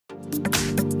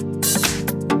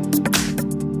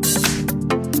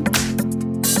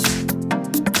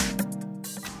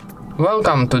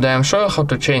Welcome, today I'm showing how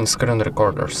to change screen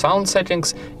recorder sound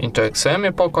settings into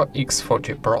Xiaomi Poco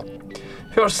X40 Pro.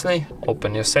 Firstly,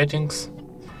 open your settings,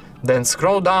 then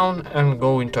scroll down and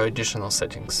go into additional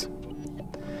settings.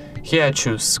 Here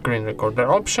choose screen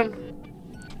recorder option,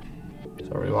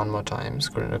 one more time,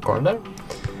 screen recorder,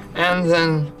 and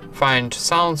then find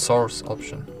sound source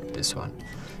option, this one.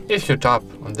 If you tap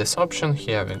on this option,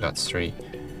 here we got three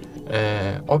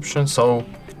options, so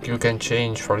you can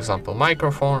change, for example,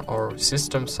 microphone or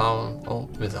system sound or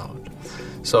without.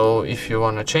 So if you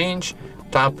want to change,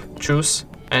 tap, choose,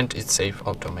 and it's saved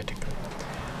automatically.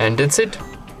 And that's it.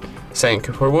 Thank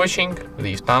you for watching,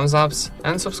 leave thumbs ups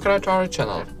and subscribe to our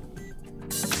channel.